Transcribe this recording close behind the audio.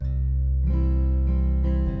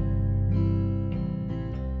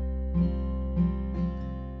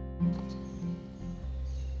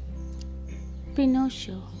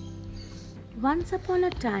Pinocchio. Once upon a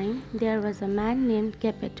time, there was a man named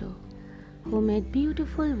Geppetto who made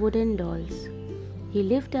beautiful wooden dolls. He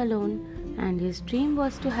lived alone, and his dream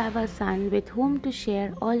was to have a son with whom to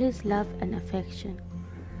share all his love and affection.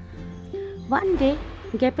 One day,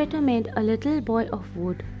 Geppetto made a little boy of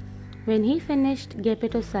wood. When he finished,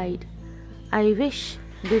 Geppetto sighed, "I wish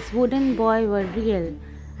this wooden boy were real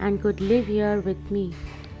and could live here with me."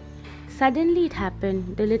 Suddenly it happened,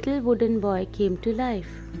 the little wooden boy came to life.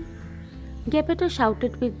 Geppetto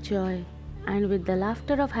shouted with joy and with the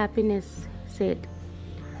laughter of happiness said,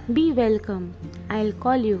 "Be welcome, I'll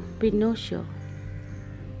call you Pinocchio."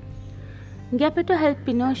 Geppetto helped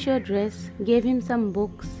Pinocchio dress, gave him some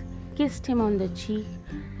books, kissed him on the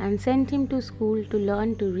cheek, and sent him to school to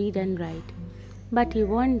learn to read and write. But he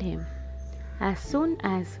warned him, "As soon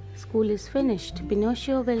as school is finished,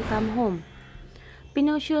 Pinocchio will come home."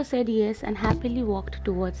 Pinocchio said yes and happily walked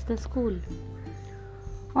towards the school.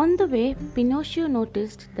 On the way, Pinocchio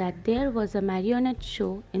noticed that there was a marionette show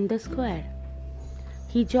in the square.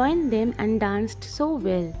 He joined them and danced so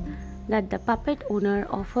well that the puppet owner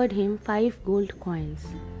offered him 5 gold coins.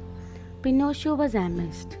 Pinocchio was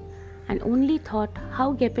amazed and only thought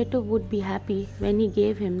how Geppetto would be happy when he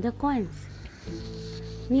gave him the coins.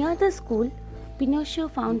 Near the school,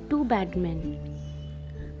 Pinocchio found 2 bad men.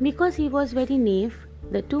 Because he was very naive,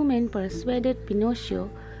 the 2 men persuaded Pinocchio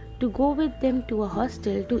to go with them to a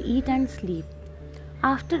hostel to eat and sleep.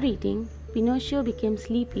 After eating, Pinocchio became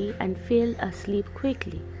sleepy and fell asleep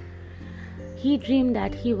quickly. He dreamed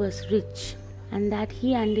that he was rich and that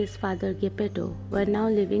he and his father Geppetto were now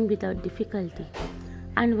living without difficulty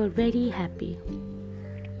and were very happy.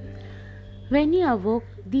 When he awoke,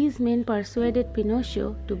 these men persuaded Pinocchio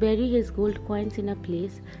to bury his gold coins in a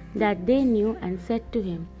place that they knew and said to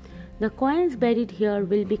him, "The coins buried here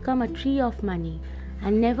will become a tree of money,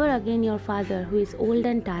 and never again your father, who is old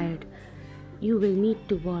and tired, you will need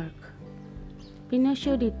to work."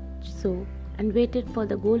 Pinocchio did so and waited for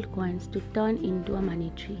the gold coins to turn into a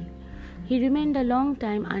money tree. He remained a long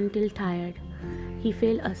time until tired. He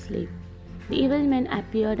fell asleep. The evil men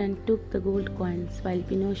appeared and took the gold coins while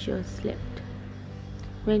Pinocchio slept.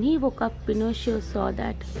 When he woke up, Pinocchio saw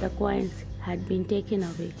that the coins had been taken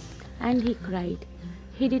away, and he cried.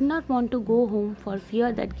 He did not want to go home for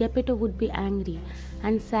fear that Geppetto would be angry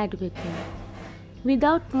and sad with him.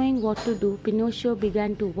 Without knowing what to do, Pinocchio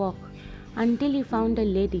began to walk until he found a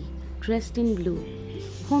lady dressed in blue,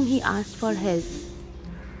 whom he asked for help.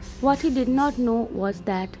 What he did not know was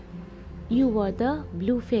that you were the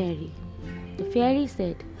Blue Fairy. The fairy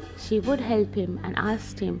said she would help him and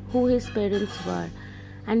asked him who his parents were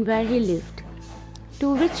and where he lived. To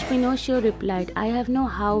which Pinocchio replied, "I have no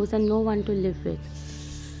house and no one to live with."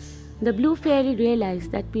 The Blue Fairy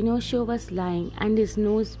realized that Pinocchio was lying and his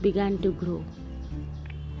nose began to grow.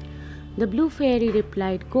 The Blue Fairy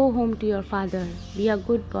replied, "Go home to your father, be a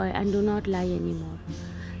good boy and do not lie anymore."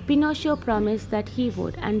 Pinocchio promised that he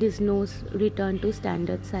would, and his nose returned to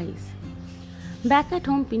standard size. Back at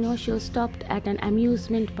home, Pinocchio stopped at an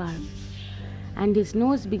amusement park and his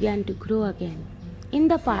nose began to grow again. In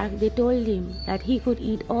the park, they told him that he could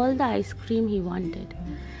eat all the ice cream he wanted.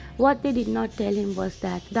 What they did not tell him was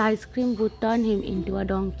that the ice cream would turn him into a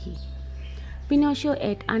donkey. Pinocchio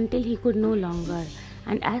ate until he could no longer,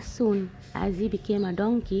 and as soon as he became a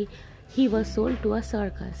donkey, he was sold to a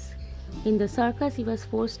circus. In the circus, he was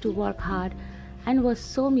forced to work hard and was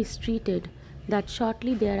so mistreated that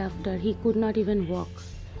shortly thereafter he could not even walk.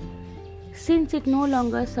 Since it no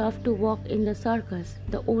longer served to walk in the circus,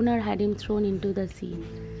 the owner had him thrown into the sea.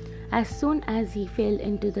 As soon as he fell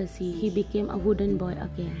into the sea, he became a wooden boy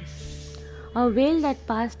again. A whale that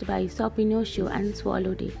passed by saw Pinocchio and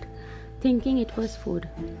swallowed it, thinking it was food.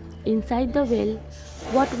 Inside the whale,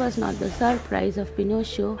 what was not the surprise of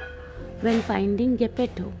Pinocchio when finding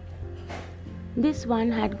Geppetto? This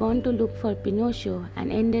one had gone to look for Pinocchio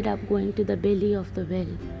and ended up going to the belly of the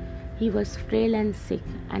whale. He was frail and sick,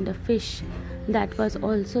 and a fish that was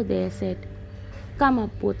also there said, "Come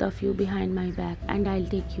up, both of you, behind my back, and I'll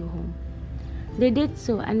take you home." They did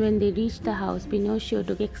so, and when they reached the house, Pinocchio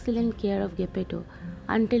took excellent care of Geppetto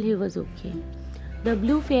until he was okay. The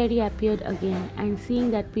Blue Fairy appeared again, and seeing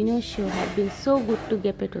that Pinocchio had been so good to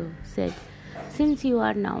Geppetto, said, "Since you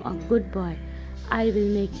are now a good boy, I will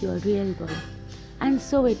make you a real boy." And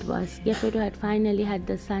so it was. Geppetto had finally had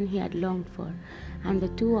the son he had longed for, and the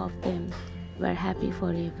 2 of them were happy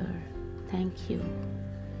forever. Thank you.